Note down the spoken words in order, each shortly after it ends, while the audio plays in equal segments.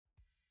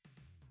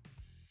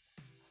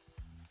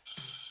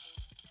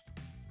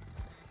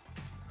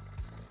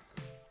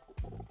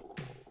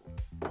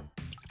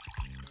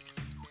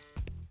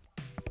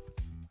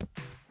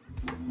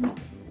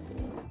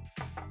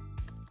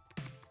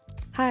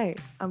Hi,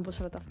 I'm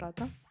Busrata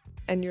Frata,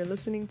 and you're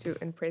listening to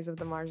In Praise of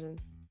the Margin,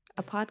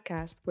 a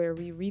podcast where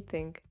we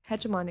rethink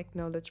hegemonic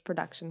knowledge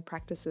production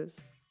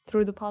practices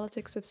through the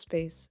politics of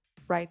space,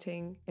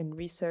 writing, and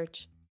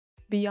research,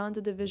 beyond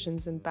the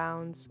divisions and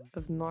bounds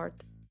of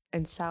North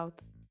and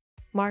South,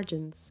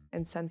 margins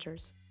and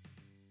centers.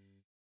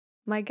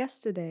 My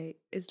guest today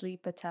is Lee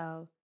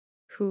Patel,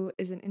 who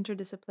is an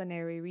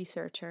interdisciplinary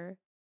researcher,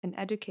 an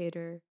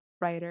educator,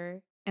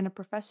 writer, and a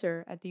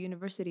professor at the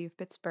University of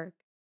Pittsburgh.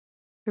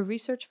 Her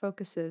research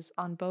focuses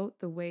on both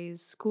the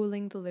ways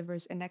schooling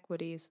delivers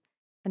inequities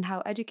and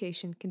how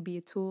education can be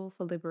a tool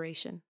for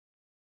liberation.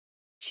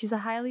 She's a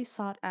highly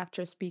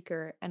sought-after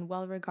speaker and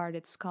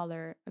well-regarded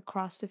scholar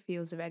across the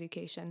fields of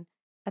education,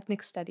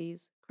 ethnic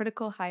studies,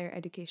 critical higher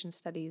education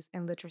studies,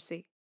 and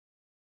literacy.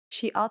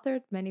 She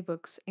authored many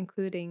books,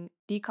 including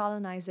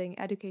Decolonizing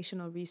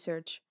Educational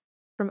Research,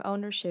 From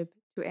Ownership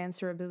to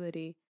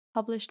Answerability,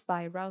 published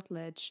by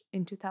Routledge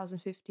in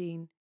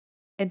 2015,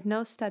 and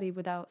No Study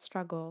Without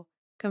Struggle,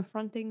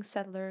 Confronting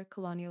Settler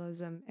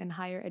Colonialism in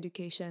Higher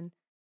Education,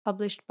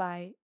 published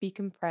by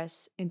Beacon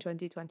Press in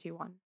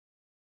 2021.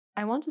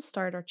 I want to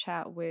start our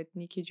chat with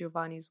Nikki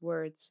Giovanni's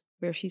words,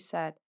 where she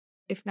said,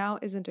 "If now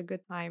isn't a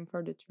good time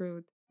for the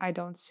truth, I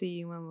don't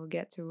see when we'll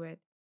get to it."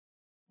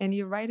 And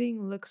your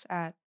writing looks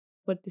at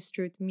what this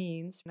truth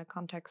means in the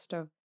context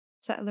of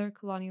settler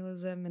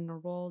colonialism and the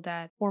role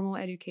that formal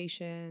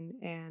education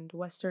and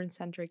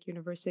Western-centric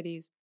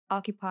universities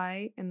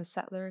occupy in the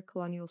settler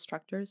colonial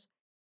structures.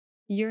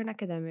 You're an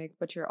academic,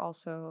 but you're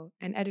also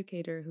an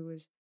educator who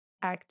is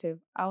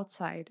active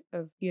outside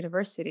of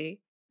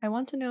university. I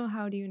want to know,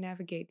 how do you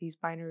navigate these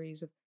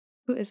binaries of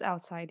who is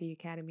outside the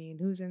academy and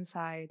who's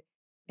inside?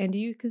 And do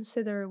you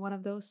consider one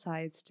of those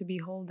sides to be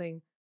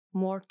holding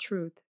more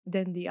truth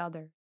than the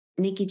other?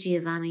 Nikki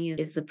Giovanni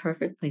is the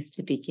perfect place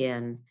to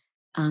begin,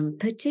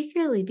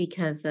 particularly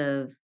because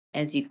of,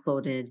 as you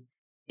quoted,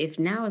 if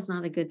now is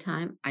not a good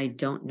time, I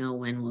don't know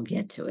when we'll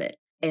get to it.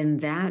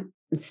 And that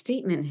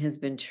statement has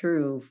been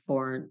true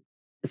for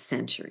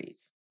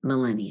centuries,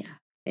 millennia.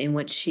 And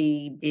what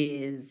she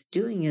is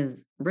doing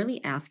is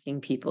really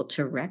asking people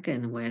to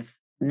reckon with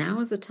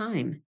now is the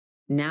time.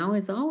 Now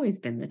has always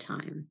been the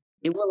time.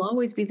 It will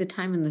always be the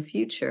time in the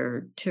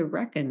future to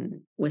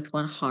reckon with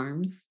what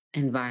harms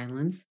and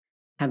violence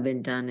have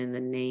been done in the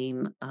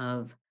name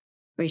of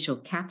racial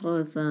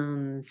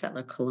capitalism,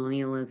 settler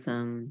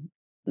colonialism.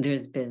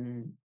 There's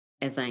been,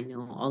 as I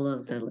know, all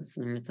of the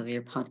listeners of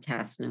your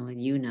podcast know,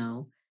 and you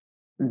know,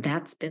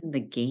 that's been the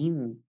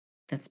game.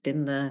 That's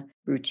been the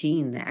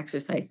routine, the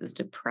exercises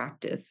to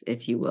practice,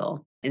 if you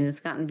will. And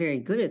it's gotten very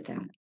good at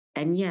that.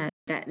 And yet,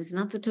 that is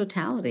not the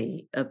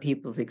totality of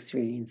people's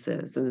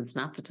experiences. And it's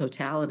not the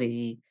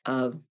totality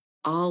of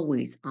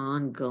always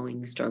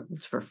ongoing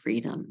struggles for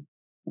freedom.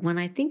 When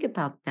I think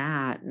about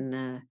that and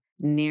the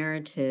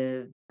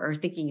narrative, or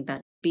thinking about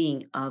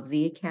being of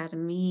the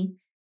academy,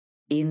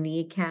 in the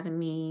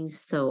academy,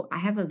 so I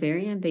have a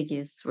very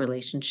ambiguous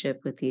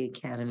relationship with the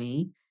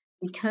academy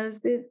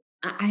because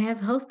I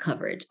have health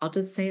coverage. I'll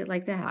just say it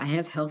like that. I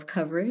have health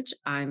coverage.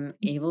 I'm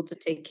able to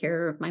take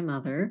care of my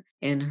mother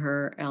in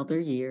her elder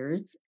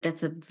years.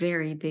 That's a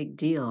very big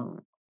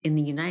deal in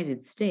the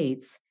United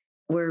States,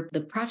 where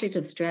the project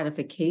of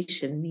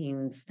stratification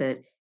means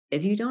that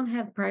if you don't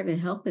have private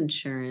health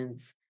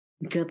insurance,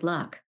 good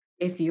luck.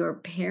 If your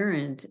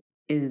parent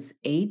is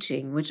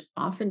aging, which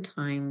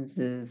oftentimes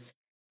is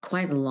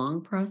quite a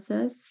long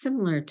process,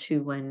 similar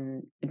to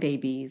when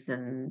babies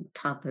and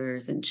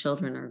toddlers and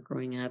children are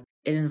growing up.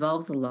 It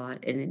involves a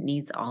lot and it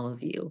needs all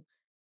of you.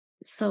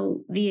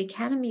 So the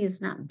academy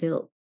is not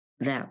built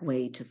that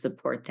way to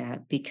support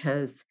that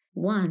because,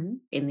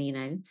 one, in the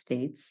United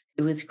States,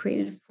 it was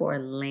created for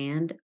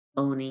land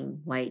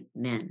owning white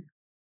men.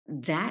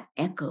 That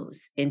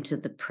echoes into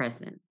the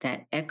present,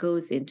 that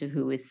echoes into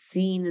who is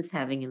seen as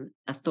having an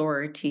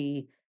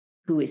authority,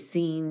 who is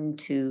seen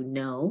to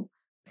know.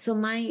 So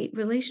my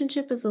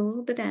relationship is a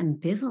little bit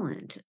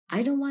ambivalent.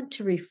 I don't want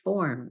to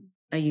reform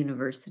a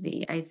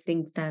university. I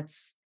think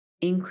that's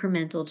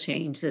incremental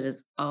change that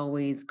is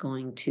always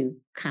going to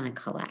kind of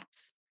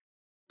collapse.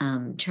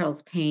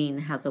 Charles Payne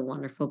has a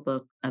wonderful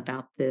book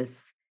about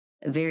this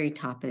very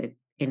topic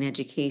in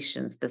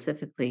education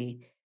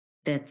specifically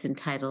that's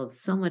entitled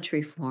So Much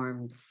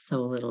Reform,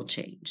 So Little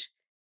Change.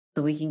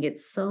 So we can get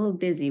so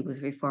busy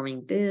with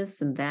reforming this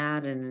and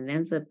that, and it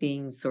ends up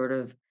being sort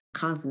of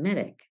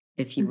cosmetic,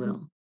 if you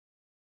will.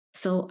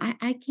 So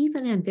I keep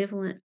an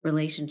ambivalent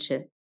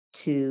relationship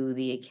to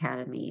the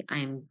academy.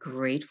 I'm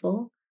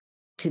grateful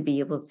to be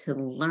able to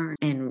learn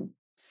and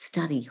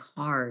study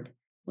hard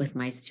with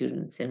my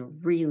students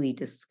and really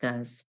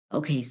discuss,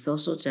 okay,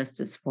 social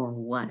justice for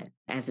what,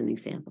 as an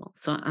example.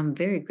 So I'm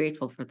very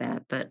grateful for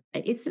that, but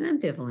it's an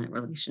ambivalent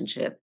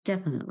relationship,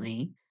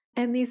 definitely.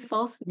 And these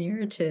false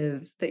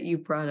narratives that you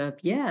brought up,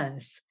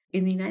 yes,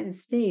 in the United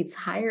States,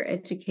 higher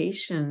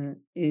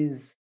education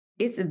it's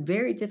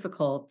very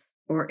difficult,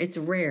 or it's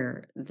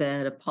rare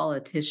that a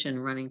politician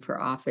running for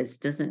office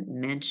doesn't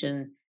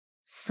mention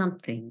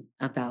something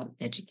about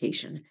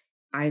education.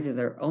 either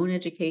their own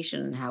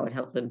education and how it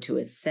helped them to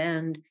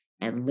ascend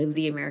and live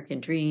the American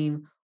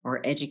dream,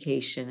 or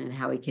education and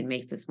how we can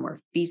make this more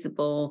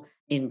feasible.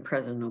 In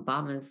President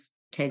Obama's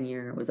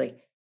tenure, it was like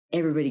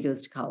everybody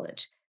goes to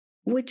college,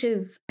 which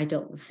is, I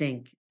don't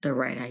think, the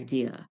right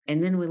idea.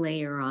 And then we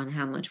layer on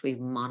how much we've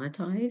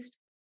monetized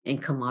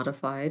and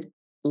commodified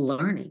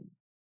learning.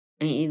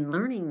 And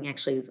learning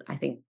actually is, I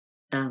think,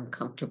 an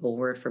uncomfortable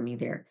word for me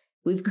there.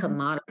 We've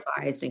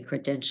commoditized and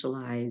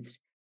credentialized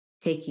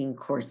taking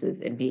courses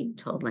and being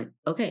told, like,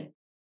 okay,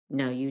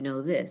 now you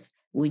know this,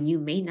 when you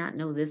may not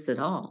know this at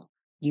all.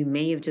 You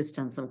may have just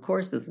done some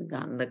courses and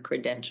gotten the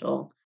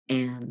credential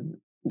and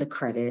the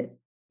credit,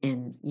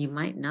 and you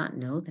might not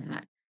know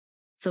that.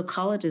 So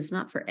college is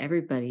not for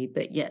everybody,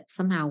 but yet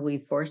somehow we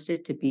forced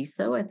it to be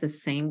so at the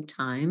same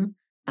time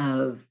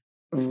of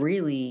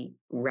really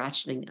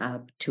ratcheting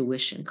up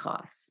tuition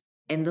costs.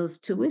 And those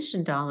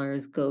tuition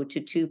dollars go to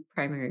two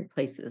primary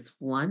places.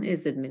 One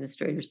is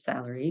administrator's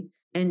salary,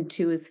 and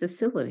two is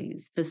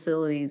facilities.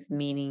 Facilities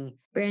meaning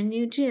brand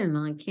new gym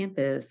on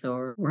campus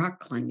or rock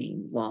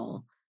climbing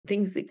wall,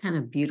 things that kind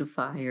of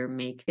beautify or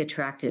make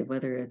attractive,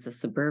 whether it's a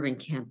suburban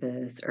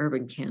campus,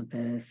 urban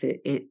campus.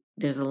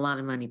 There's a lot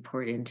of money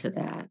poured into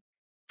that.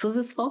 So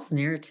this false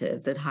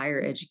narrative that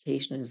higher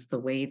education is the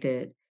way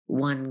that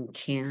one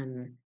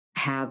can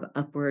have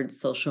upward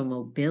social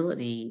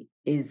mobility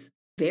is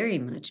very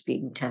much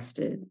being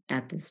tested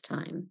at this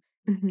time,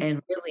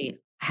 and really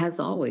has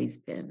always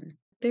been.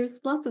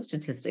 There's lots of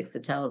statistics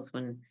that tell us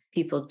when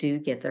people do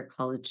get their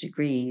college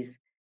degrees,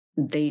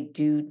 they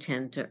do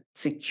tend to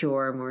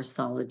secure more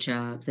solid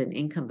jobs and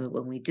income. But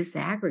when we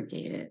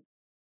disaggregate it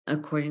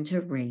according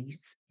to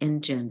race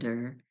and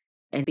gender,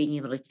 and being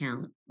able to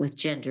count with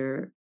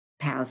gender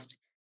past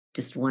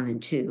just one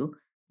and two,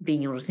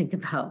 being able to think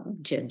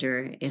about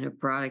gender in a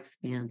broad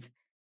expanse,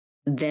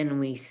 then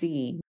we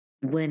see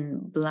when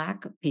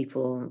Black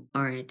people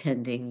are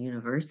attending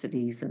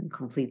universities and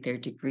complete their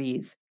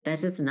degrees,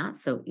 that does not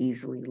so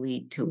easily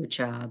lead to a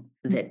job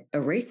that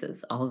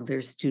erases all of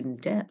their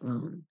student debt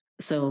loan.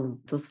 So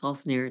those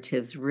false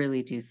narratives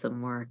really do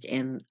some work.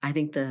 And I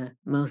think the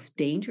most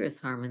dangerous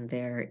harm in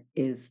there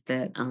is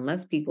that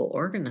unless people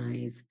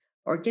organize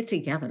or get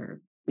together,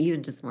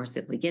 even just more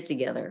simply get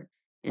together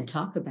and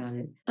talk about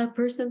it, a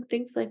person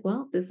thinks like,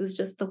 well, this is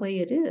just the way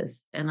it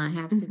is, and I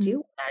have to deal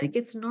with that. It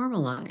gets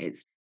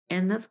normalized,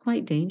 and that's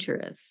quite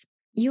dangerous.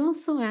 You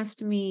also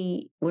asked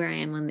me where I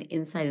am on the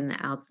inside and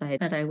the outside,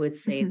 but I would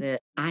say that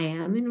I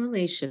am in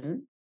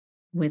relation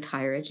with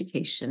higher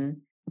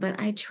education, but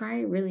I try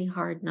really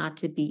hard not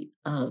to be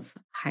of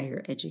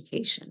higher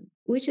education,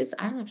 which is,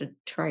 I don't have to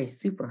try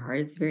super hard.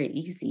 It's very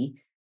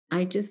easy.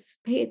 I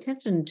just pay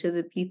attention to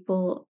the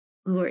people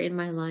who are in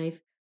my life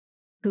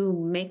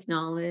who make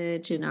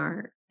knowledge and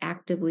are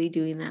actively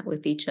doing that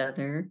with each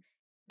other,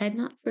 and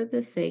not for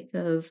the sake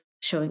of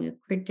showing a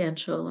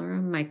credential or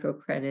a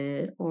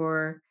microcredit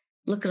or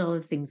look at all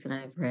the things that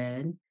I've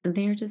read.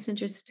 They are just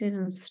interested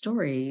in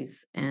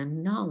stories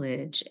and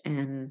knowledge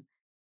and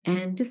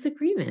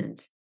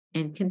disagreement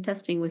and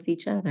contesting with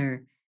each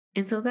other.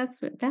 And so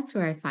that's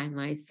where I find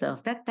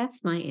myself.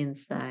 That's my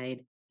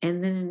inside.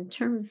 And then in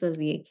terms of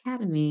the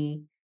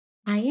academy,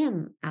 I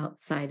am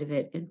outside of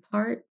it in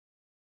part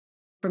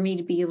for me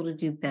to be able to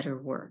do better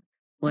work,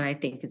 what I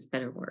think is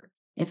better work.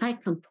 If I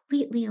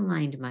completely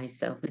aligned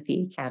myself with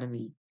the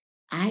academy,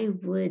 I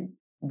would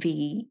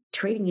be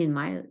trading in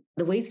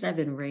the ways that I've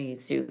been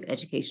raised through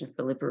Education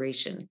for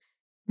Liberation,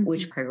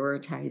 which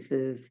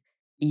prioritizes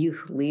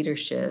youth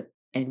leadership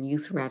and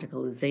youth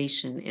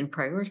radicalization and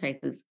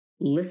prioritizes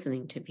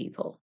listening to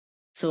people.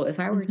 So if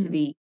I were to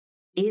be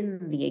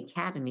in the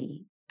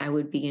academy, I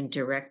would be in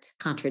direct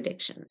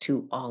contradiction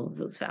to all of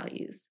those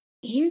values.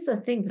 Here's the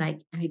thing that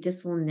I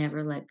just will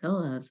never let go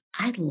of.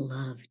 I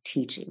love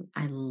teaching.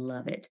 I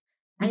love it.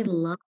 I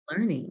love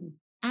learning.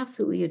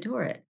 Absolutely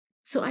adore it.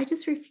 So I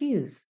just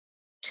refuse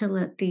to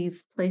let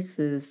these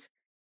places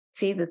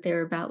say that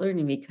they're about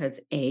learning, because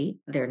A,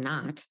 they're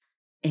not.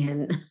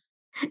 And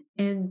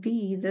and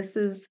B, this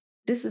is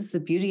the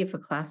beauty of a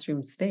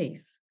classroom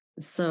space.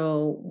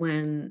 So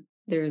when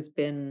there's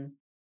been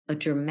a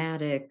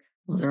dramatic,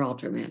 well, they're all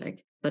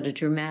dramatic, but a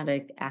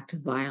dramatic act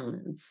of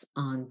violence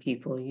on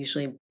people,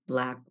 usually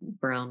Black,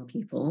 brown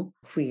people,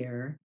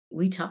 queer,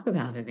 we talk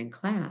about it in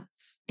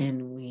class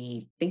and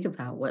we think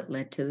about what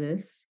led to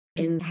this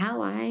and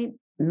how I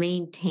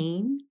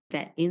maintain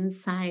that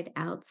inside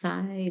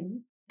outside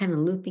kind of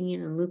looping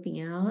in and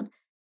looping out.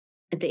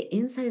 The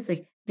inside is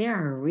like, there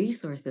are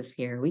resources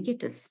here. We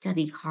get to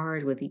study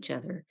hard with each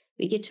other.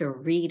 We get to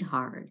read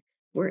hard.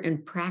 We're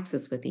in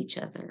praxis with each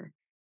other.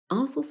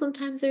 Also,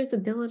 sometimes there's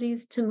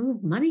abilities to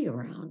move money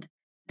around.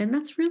 And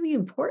that's really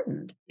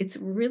important. It's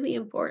really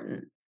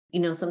important.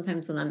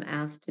 Sometimes when I'm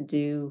asked to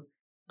do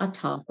a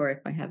talk or if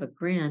I have a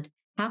grant,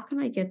 how can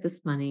I get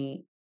this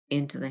money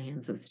into the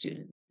hands of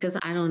students? Because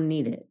I don't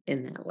need it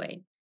in that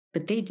way,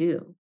 but they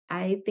do.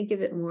 I think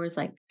of it more as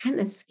like kind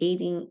of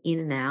skating in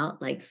and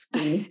out, like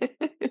skating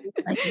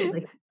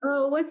Like,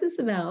 oh, what's this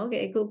about?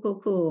 Okay, cool, cool,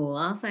 cool.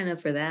 I'll sign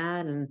up for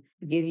that and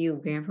give you a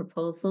grant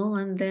proposal.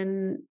 And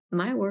then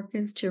my work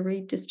is to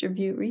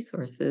redistribute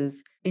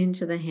resources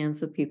into the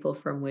hands of people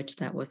from which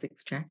that was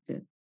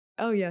extracted.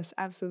 Oh, yes,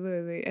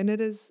 absolutely. And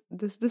it is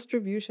this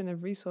distribution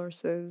of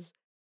resources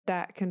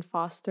that can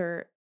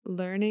foster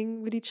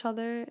learning with each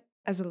other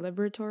as a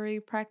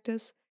liberatory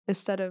practice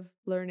instead of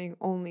learning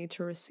only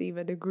to receive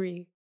a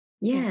degree.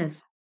 Yeah.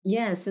 Yes,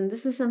 yes. And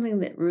this is something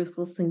that Ruth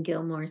Wilson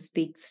Gilmore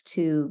speaks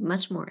to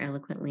much more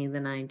eloquently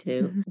than I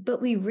do. Mhm.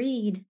 But we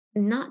read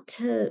not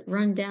to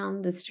run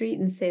down the street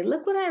and say,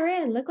 look what I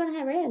read, look what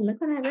I read, look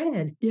what I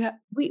read. Yeah.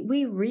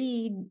 We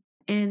read,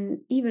 and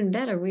even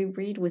better, we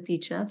read with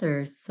each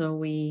other so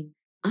we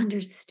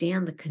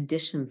understand the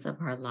conditions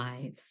of our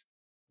lives.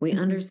 We Mhm.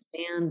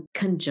 understand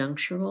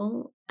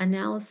conjunctural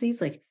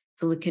analyses, like,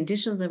 so the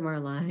conditions of our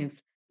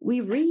lives. We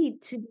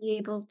read to be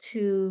able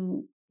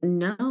to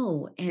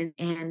know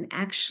and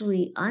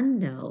actually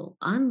unknow,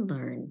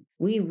 unlearn.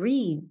 We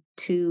read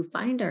to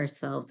find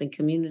ourselves in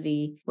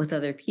community with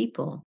other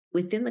people.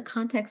 Within the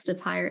context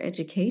of higher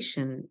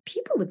education,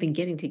 people have been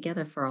getting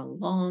together for a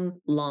long,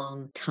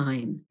 long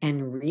time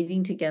and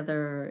reading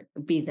together,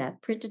 be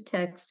that printed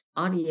text,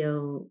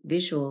 audio,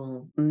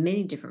 visual,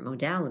 many different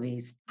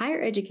modalities.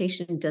 Higher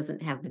education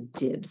doesn't have the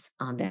dibs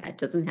on that,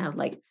 doesn't have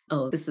like,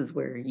 oh, this is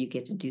where you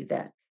get to do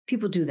that.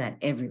 People do that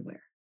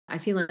everywhere. I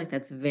feel like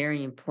that's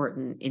very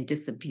important in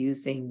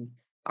disabusing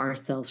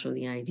ourselves from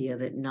the idea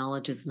that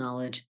knowledge is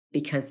knowledge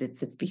because it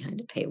sits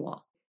behind a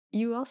paywall.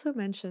 You also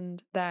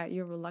mentioned that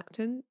you're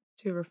reluctant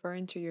to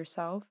referring to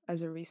yourself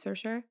as a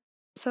researcher.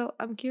 So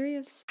I'm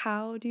curious,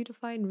 how do you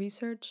define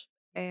research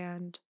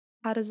and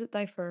how does it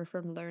differ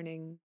from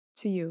learning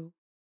to you?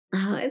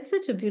 It's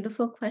such a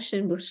beautiful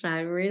question, Bushra.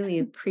 I really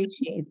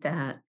appreciate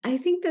that. I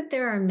think that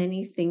there are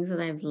many things that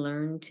I've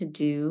learned to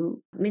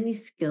do, many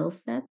skill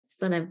sets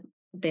that I've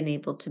been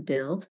able to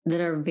build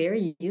that are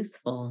very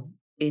useful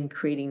in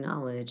creating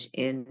knowledge,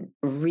 in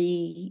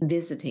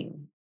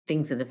revisiting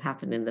things that have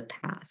happened in the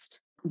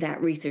past.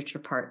 That researcher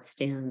part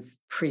stands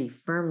pretty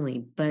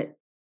firmly, but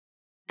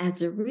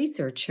as a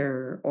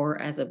researcher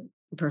or as a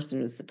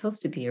person who's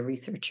supposed to be a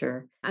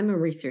researcher, I'm a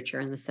researcher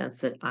in the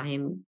sense that I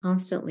am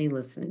constantly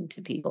listening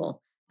to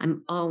people.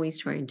 I'm always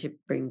trying to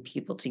bring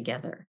people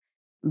together,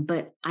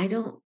 but I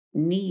don't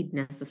need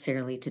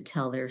necessarily to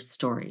tell their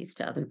stories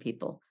to other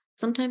people.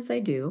 Sometimes I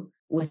do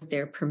with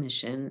their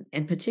permission,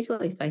 and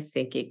particularly if I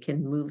think it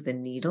can move the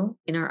needle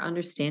in our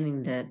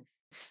understanding that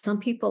some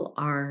people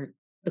are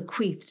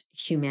bequeathed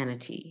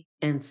humanity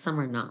and some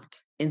are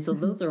not. And so Mhm.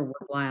 those are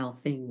worthwhile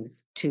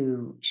things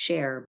to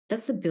share.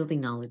 That's the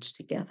building knowledge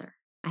together.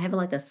 I have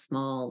like a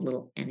small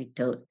little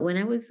anecdote. When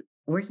I was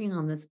working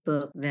on this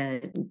book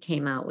that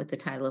came out with the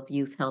title of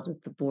Youth Held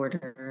at the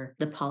Border,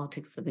 The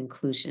Politics of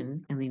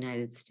Inclusion in the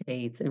United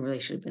States, and it really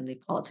should have been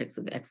the politics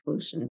of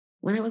exclusion.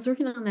 When I was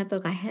working on that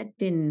book, I had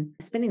been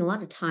spending a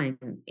lot of time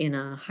in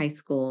a high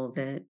school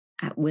that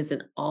was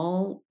an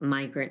all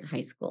migrant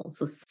high school.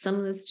 So some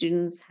of the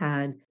students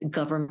had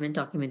government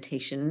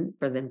documentation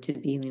for them to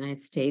be in the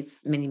United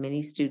States. Many,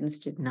 many students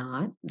did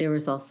not. There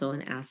was also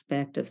an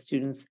aspect of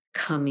students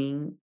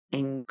coming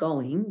and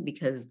going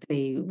because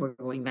they were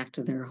going back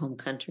to their home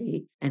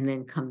country and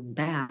then coming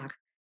back.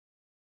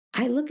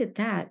 I look at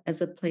that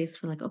as a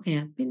place where, like, okay,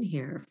 I've been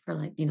here for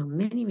like,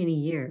 many, many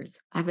years.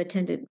 I've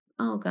attended,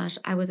 oh gosh,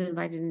 I was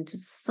invited into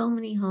so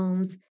many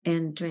homes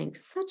and drank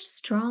such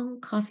strong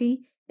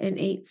coffee and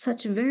ate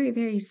such very,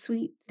 very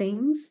sweet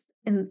things.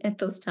 And at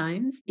those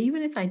times,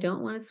 even if I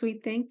don't want a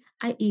sweet thing,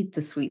 I eat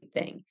the sweet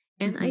thing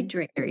and I Mhm.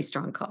 drink very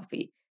strong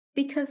coffee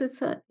because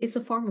it's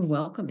a form of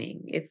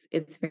welcoming. It's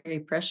very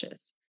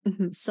precious.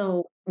 Mhm.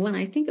 So when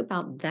I think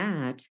about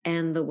that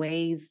and the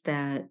ways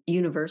that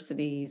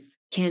universities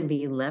can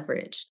be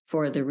leveraged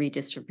for the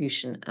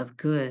redistribution of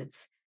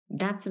goods,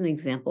 that's an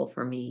example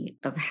for me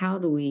of how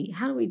do we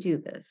do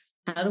this?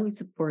 How do we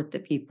support the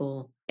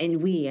people?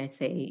 And we, I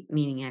say,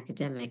 meaning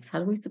academics, how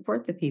do we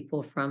support the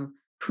people from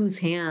whose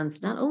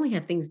hands not only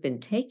have things been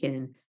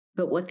taken,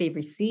 but what they've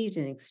received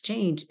in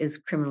exchange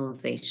is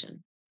criminalization.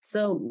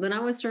 So when I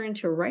was starting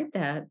to write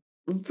that,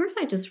 first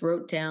I just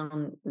wrote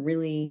down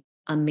really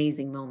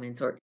amazing moments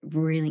or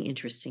really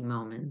interesting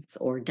moments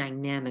or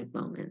dynamic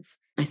moments.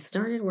 I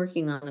started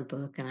working on a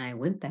book and I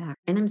went back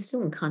and I'm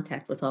still in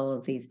contact with all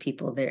of these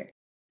people there.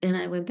 And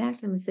I went back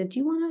to them and said, do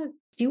you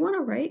want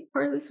to write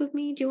part of this with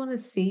me? Do you want to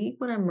see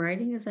what I'm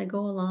writing as I go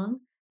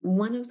along?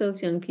 One of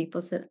those young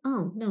people said,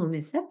 oh, no,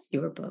 Miss, that's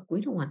your book.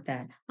 We don't want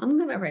that. I'm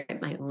going to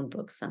write my own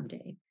book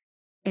someday.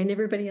 And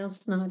everybody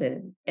else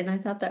nodded. And I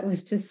thought that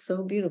was just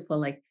so beautiful.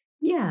 Like,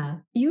 yeah,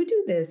 you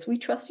do this. We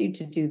trust you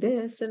to do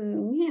this.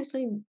 And we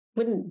actually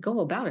wouldn't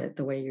go about it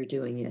the way you're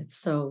doing it.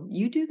 So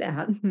you do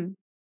that. Mhm.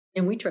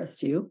 And we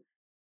trust you.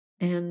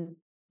 And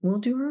we'll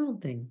do our own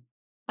thing.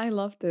 I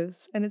love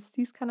this. And it's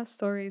these kind of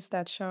stories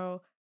that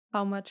show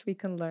how much we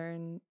can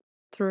learn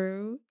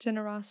through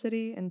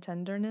generosity and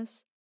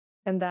tenderness,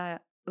 and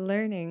that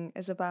learning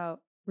is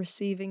about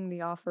receiving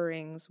the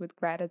offerings with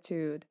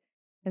gratitude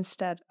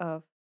instead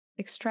of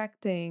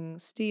extracting,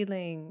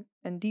 stealing,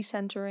 and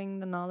decentering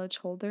the knowledge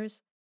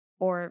holders,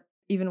 or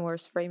even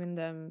worse, framing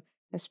them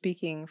and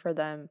speaking for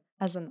them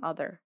as an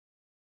other.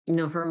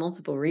 For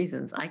multiple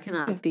reasons. I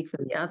cannot speak for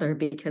the other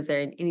because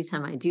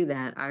anytime I do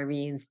that, I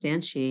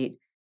reinstantiate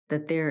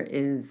that there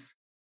is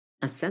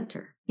a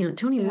center.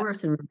 Toni Yeah.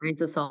 Morrison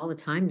reminds us all the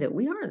time that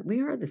we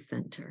are the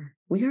center.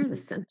 We are the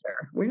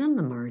center. We're not on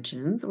the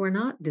margins. We're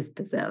not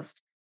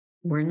dispossessed.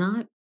 We're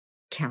not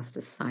cast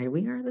aside.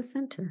 We are the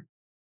center.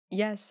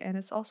 Yes, and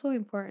it's also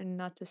important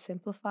not to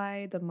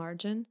simplify the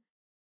margin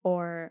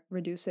or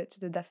reduce it to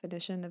the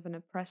definition of an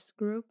oppressed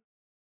group.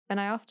 And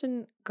I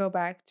often go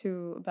back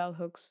to Bell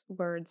Hook's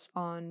words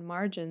on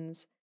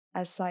margins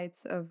as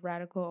sites of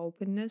radical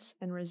openness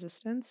and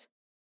resistance.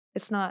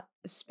 It's not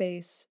a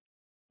space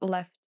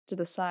left to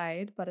the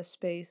side, but a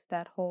space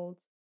that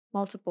holds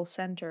multiple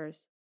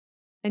centers.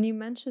 And you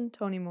mentioned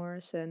Toni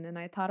Morrison, and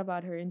I thought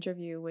about her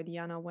interview with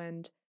Yana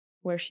Wendt,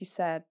 where she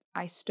said,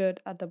 I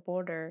stood at the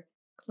border,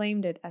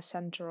 claimed it as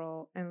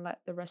central, and let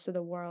the rest of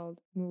the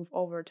world move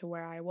over to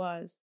where I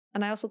was.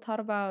 And I also thought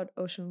about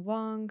Ocean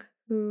Vuong,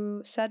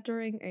 who said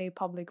during a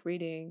public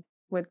reading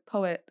with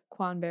poet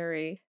Quan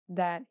Berry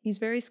that he's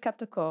very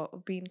skeptical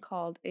of being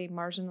called a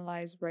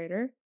marginalized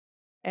writer.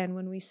 And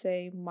when we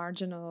say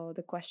marginal,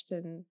 the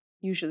question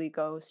usually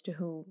goes to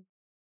whom?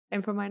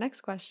 And for my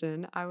next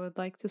question, I would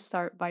like to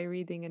start by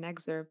reading an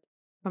excerpt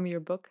from your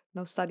book,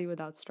 No Study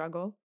Without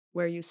Struggle,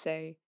 where you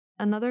say,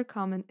 another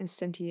common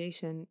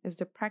instantiation is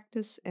the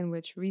practice in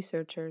which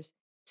researchers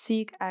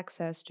seek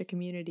access to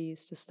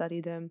communities to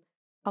study them,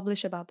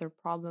 publish about their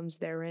problems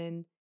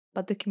therein,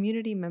 but the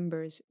community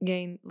members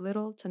gain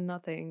little to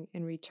nothing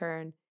in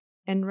return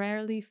and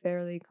rarely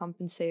fairly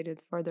compensated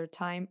for their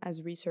time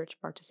as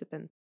research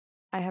participants.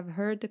 I have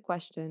heard the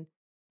question,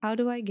 how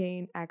do I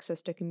gain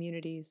access to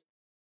communities,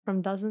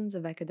 from dozens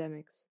of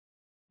academics.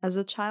 As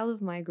a child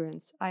of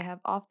migrants, I have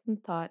often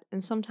thought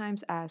and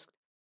sometimes asked,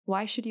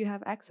 why should you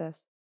have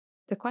access?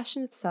 The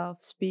question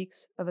itself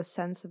speaks of a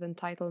sense of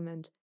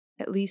entitlement,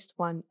 at least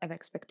one of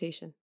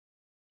expectation.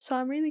 So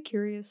I'm really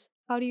curious,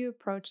 how do you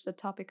approach the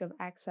topic of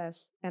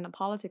access and the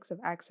politics of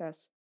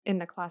access in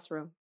the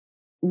classroom?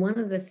 One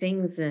of the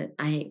things that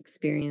I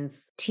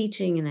experience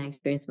teaching and I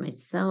experience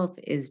myself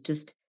is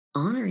just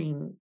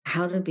honoring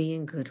how to be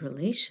in good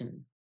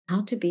relation,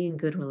 how to be in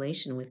good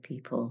relation with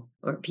people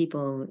or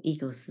people,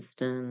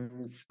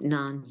 ecosystems,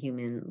 non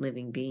human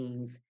living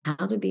beings.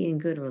 How to be in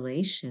good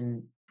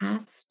relation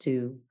has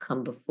to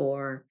come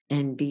before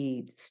and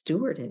be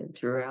stewarded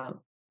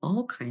throughout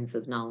all kinds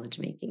of knowledge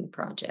making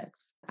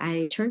projects.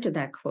 I turned to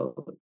that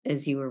quote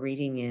as you were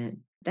reading it.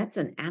 That's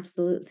an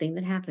absolute thing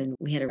that happened.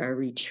 We had a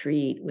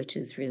retreat, which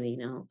is really,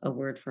 a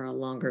word for a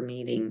longer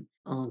meeting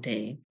all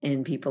day.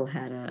 And people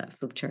had a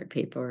flip chart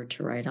paper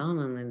to write on,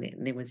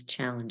 and there was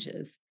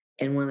challenges.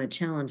 And one of the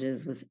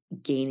challenges was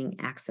gaining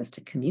access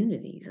to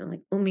communities. I'm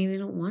like, well, maybe they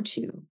don't want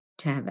you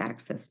to have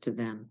access to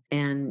them.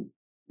 And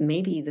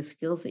maybe the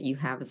skills that you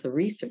have as a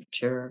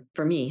researcher,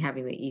 for me,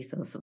 having the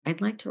ethos of,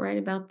 I'd like to write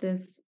about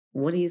this.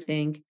 What do you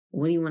think?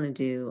 What do you want to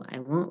do? I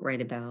won't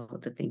write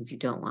about the things you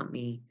don't want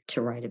me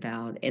to write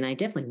about. And I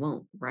definitely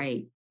won't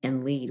write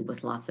and lead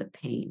with lots of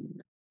pain.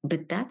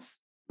 But that's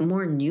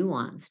more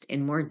nuanced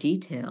and more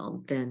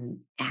detailed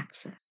than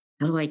access.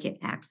 How do I get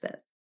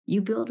access?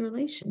 You build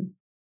relation.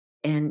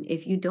 And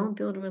if you don't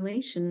build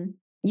relation,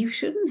 you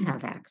shouldn't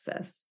have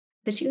access.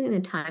 Particularly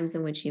in the times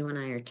in which you and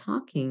I are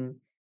talking,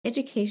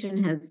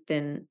 education has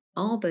been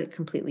all but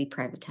completely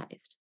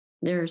privatized.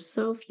 There are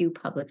so few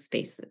public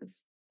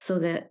spaces. So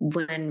that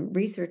when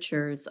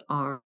researchers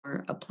are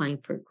applying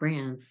for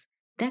grants,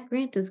 that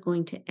grant is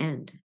going to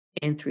end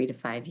in 3 to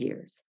 5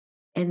 years.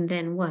 And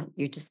then what?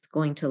 You're just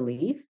going to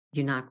leave?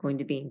 You're not going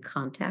to be in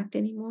contact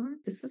anymore?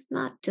 This is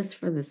not just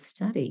for the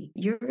study.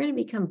 You're going to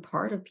become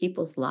part of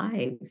people's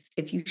lives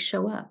if you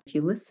show up, if you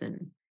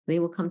listen. They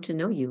will come to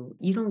know you.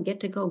 You don't get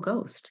to go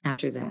ghost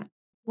after that.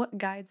 What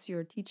guides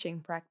your teaching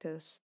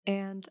practice,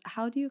 and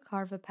how do you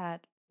carve a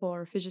path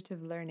for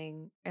figurative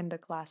learning in the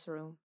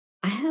classroom?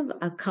 I have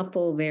a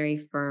couple very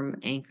firm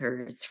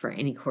anchors for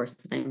any course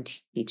that I'm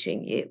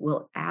teaching. It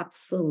will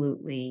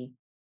absolutely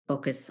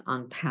focus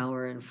on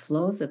power and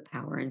flows of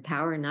power, and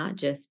power not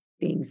just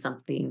being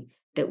something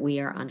that we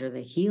are under the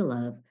heel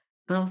of,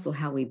 but also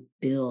how we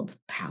build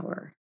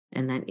power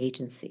and that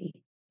agency.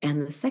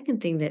 And the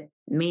second thing that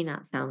may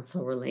not sound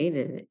so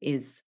related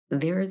is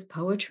there is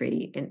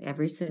poetry in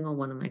every single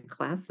one of my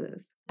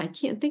classes. I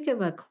can't think of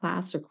a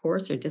class or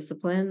course or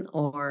discipline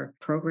or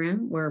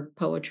program where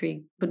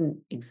poetry couldn't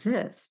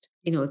exist.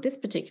 At this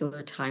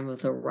particular time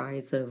of the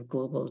rise of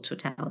global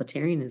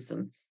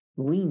totalitarianism,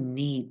 we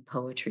need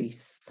poetry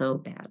so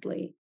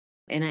badly.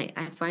 And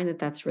I find that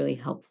that's really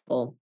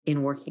helpful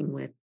in working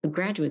with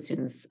graduate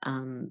students,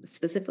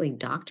 specifically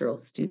doctoral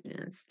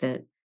students,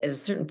 that at a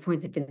certain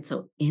point they've been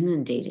so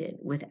inundated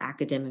with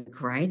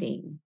academic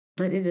writing,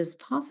 but it is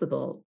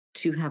possible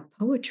to have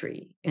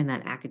poetry in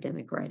that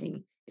academic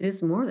writing. It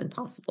is more than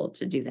possible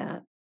to do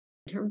that.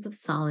 In terms of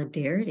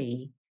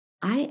solidarity,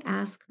 I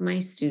ask my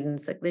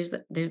students, like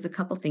there's a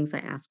couple things I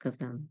ask of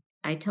them.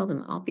 I tell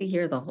them I'll be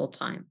here the whole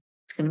time.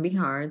 It's going to be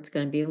hard. It's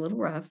going to be a little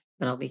rough,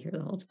 but I'll be here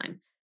the whole time.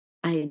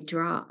 I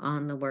draw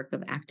on the work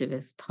of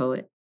activist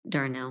poet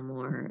Darnell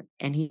Moore,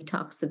 and he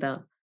talks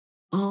about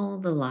all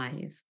the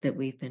lies that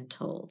we've been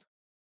told.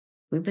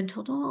 We've been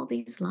told all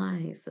these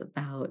lies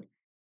about,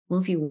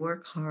 well, if you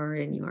work hard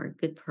and you are a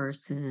good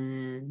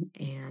person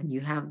and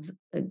you have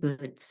a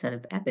good set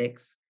of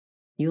ethics,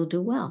 you'll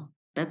do well.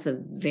 That's a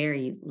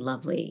very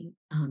lovely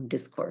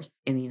discourse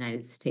in the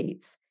United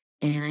States.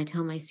 And I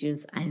tell my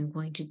students, I am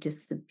going to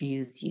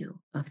disabuse you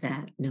of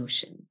that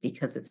notion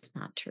because it's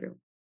not true.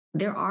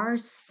 There are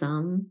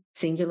some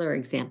singular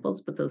examples,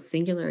 but those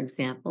singular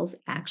examples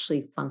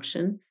actually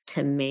function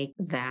to make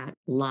that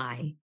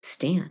lie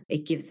stand.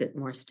 It gives it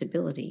more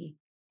stability.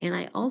 And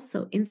I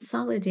also, in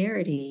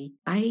solidarity,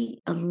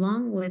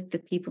 along with the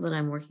people that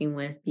I'm working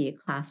with, be it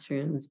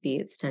classrooms, be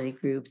it study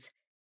groups,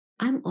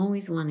 I'm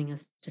always wanting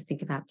us to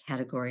think about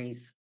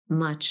categories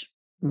much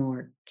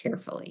more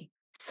carefully.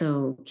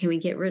 So, can we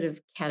get rid of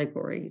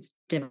categories,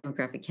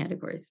 demographic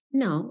categories?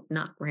 No,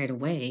 not right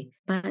away.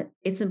 But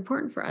it's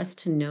important for us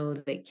to know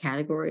that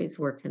categories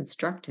were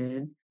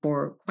constructed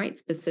for quite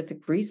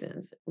specific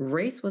reasons.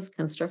 Race was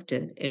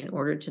constructed in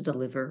order to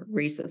deliver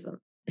racism.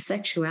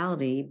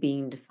 Sexuality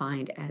being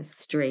defined as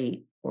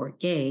straight or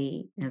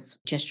gay, as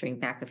gesturing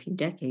back a few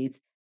decades,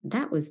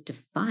 that was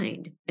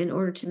defined in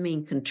order to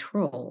maintain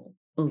control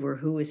over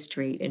who was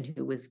straight and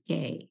who was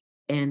gay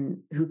and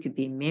who could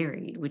be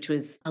married, which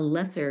was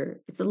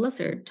it's a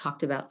lesser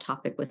talked about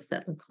topic with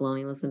settler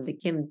colonialism.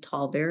 But Kim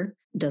Tallbear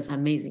does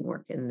amazing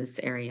work in this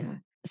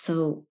area.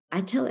 So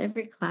I tell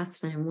every class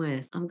that I'm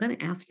with, I'm going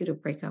to ask you to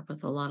break up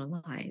with a lot of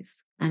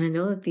lies. And I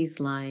know that these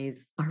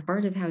lies are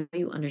part of how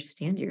you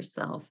understand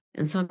yourself.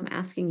 And so I'm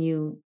asking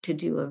you to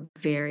do a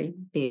very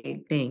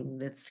big thing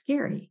that's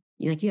scary.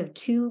 Like you have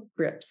two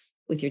grips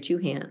with your two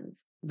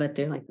hands, but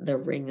they're like the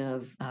ring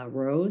of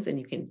rose, and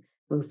you can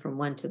move from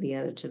one to the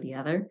other to the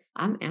other.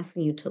 I'm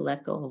asking you to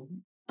let go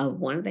of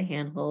one of the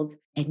handholds,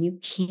 and you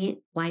can't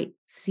quite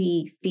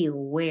feel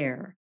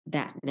where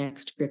that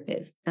next grip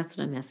is. That's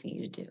what I'm asking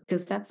you to do.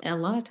 Because that's a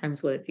lot of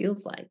times what it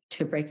feels like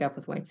to break up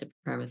with white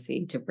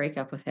supremacy, to break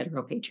up with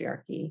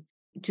heteropatriarchy.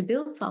 To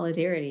build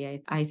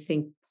solidarity, I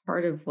think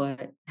part of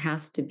what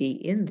has to be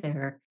in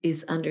there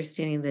is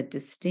understanding the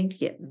distinct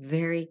yet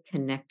very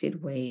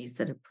connected ways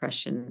that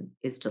oppression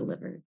is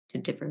delivered to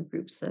different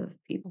groups of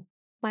people.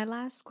 My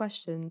last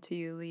question to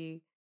you,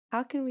 Lee,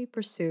 how can we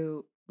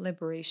pursue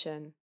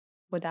liberation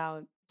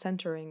without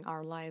centering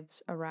our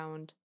lives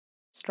around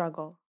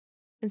struggle?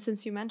 And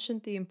since you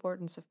mentioned the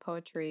importance of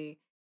poetry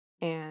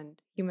and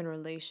human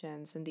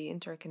relations and the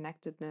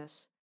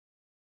interconnectedness,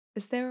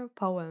 is there a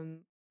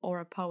poem or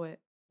a poet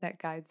that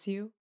guides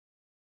you?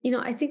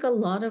 I think a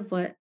lot of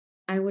what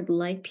I would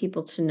like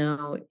people to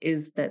know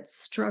is that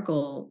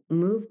struggle,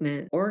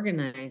 movement,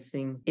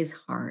 organizing is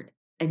hard.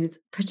 And it's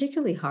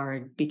particularly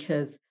hard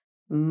because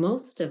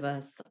most of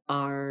us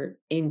are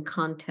in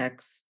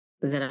contexts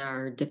that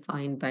are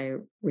defined by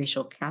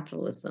racial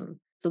capitalism.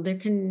 So there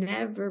can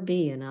never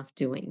be enough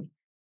doing.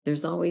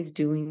 There's always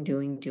doing,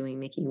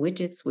 making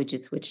widgets,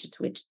 widgets, widgets,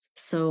 widgets.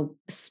 So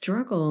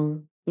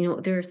struggle,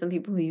 there are some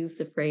people who use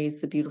the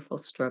phrase the beautiful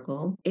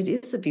struggle. It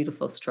is a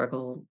beautiful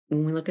struggle.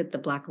 When we look at the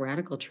Black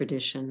radical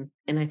tradition,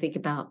 and I think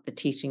about the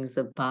teachings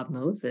of Bob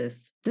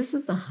Moses, this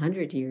is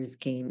 100 years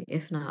game,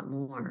 if not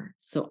more.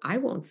 So I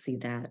won't see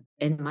that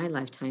in my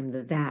lifetime,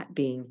 that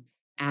being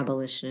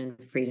abolition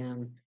and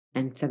freedom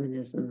and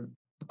feminism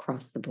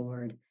across the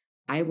board.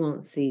 I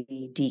won't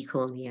see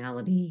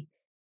decoloniality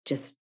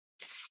just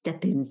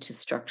step into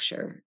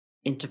structure,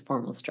 into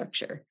formal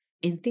structure.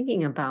 In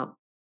thinking about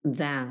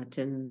that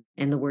and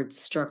the word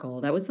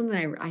struggle, that was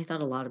something I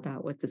thought a lot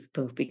about with this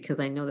book, because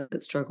I know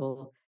that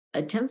struggle,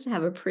 it tends to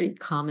have a pretty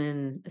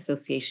common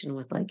association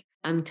with, like,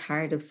 I'm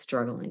tired of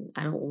struggling.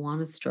 I don't want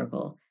to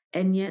struggle.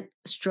 And yet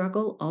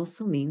struggle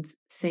also means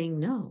saying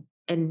no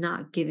and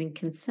not giving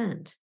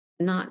consent,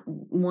 not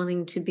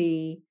wanting to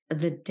be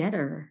the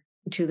debtor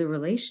to the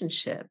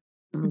relationship.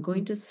 I'm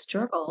going to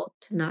struggle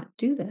to not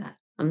do that.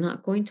 I'm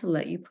not going to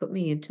let you put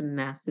me into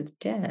massive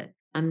debt.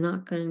 I'm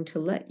not going to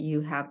let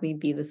you have me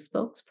be the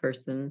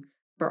spokesperson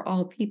for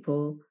all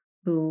people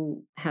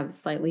who have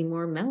slightly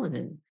more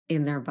melanin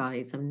in their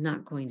bodies. I'm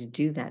not going to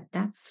do that.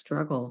 That's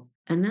struggle.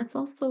 And that's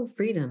also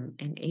freedom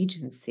and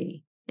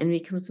agency. And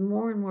it becomes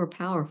more and more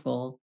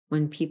powerful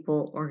when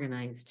people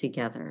organize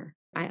together.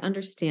 I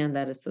understand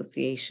that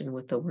association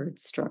with the word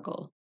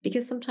struggle,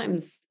 because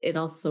sometimes it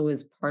also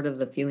is part of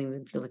the feeling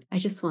that you're like, I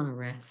just want to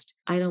rest.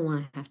 I don't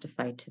want to have to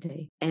fight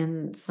today.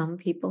 And some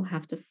people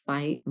have to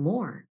fight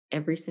more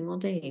every single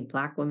day.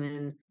 Black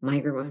women,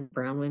 migrant women,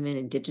 brown women,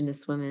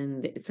 indigenous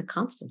women. It's a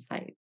constant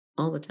fight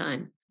all the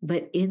time.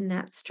 But in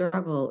that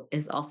struggle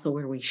is also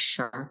where we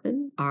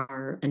sharpen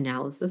our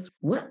analysis.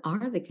 What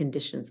are the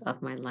conditions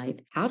of my life?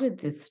 How did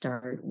this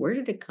start? Where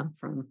did it come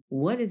from?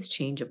 What is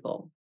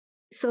changeable?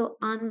 So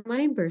on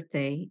my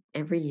birthday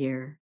every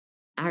year,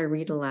 I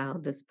read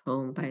aloud this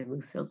poem by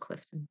Lucille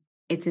Clifton.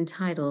 It's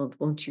entitled,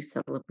 Won't You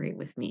Celebrate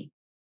With Me?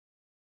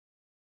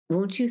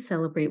 Won't you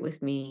celebrate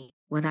with me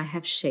what I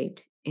have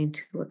shaped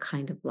into a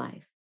kind of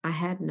life. I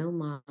had no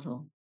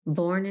model.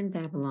 Born in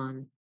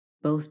Babylon,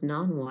 both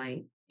non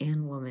white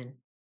and woman.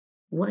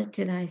 What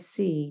did I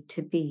see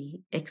to be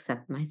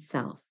except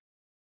myself?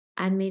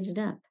 I made it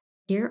up.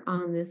 Here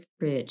on this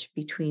bridge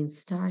between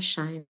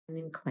starshine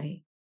and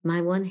clay,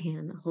 my one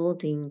hand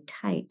holding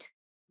tight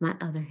my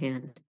other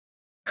hand.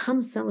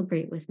 Come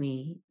celebrate with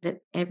me that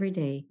every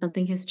day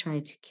something has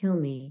tried to kill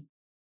me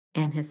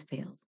and has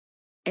failed.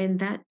 And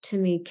that to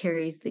me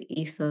carries the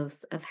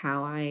ethos of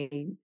how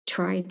I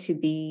try to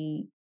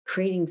be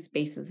creating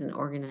spaces and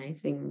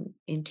organizing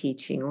and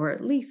teaching, or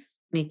at least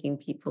making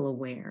people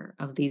aware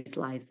of these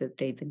lies that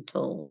they've been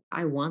told.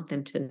 I want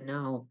them to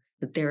know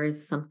that there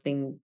is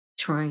something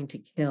trying to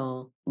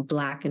kill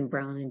Black and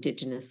Brown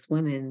Indigenous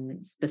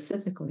women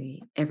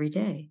specifically every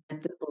day.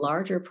 That this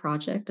larger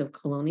project of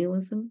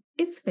colonialism,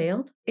 it's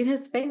failed. It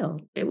has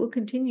failed. It will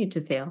continue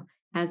to fail.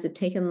 Has it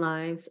taken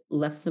lives,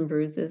 left some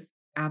bruises?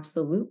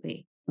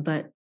 Absolutely.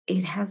 But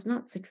it has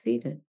not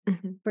succeeded.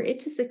 For it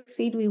to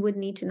succeed, we would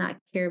need to not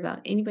care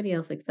about anybody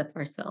else except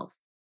ourselves.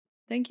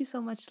 Thank you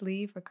so much,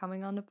 Lee, for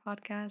coming on the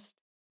podcast.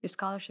 Your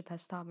scholarship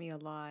has taught me a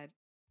lot.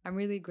 I'm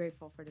really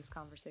grateful for this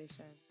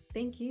conversation.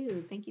 Thank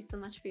you. Thank you so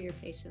much for your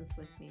patience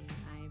with me.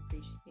 I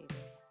appreciate it.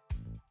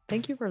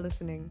 Thank you for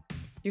listening.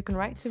 You can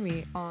write to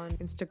me on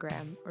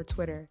Instagram or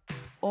Twitter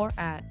or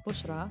at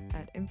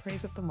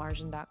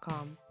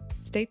bushra@inpraiseofthemargin.com.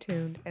 Stay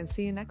tuned and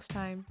see you next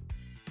time.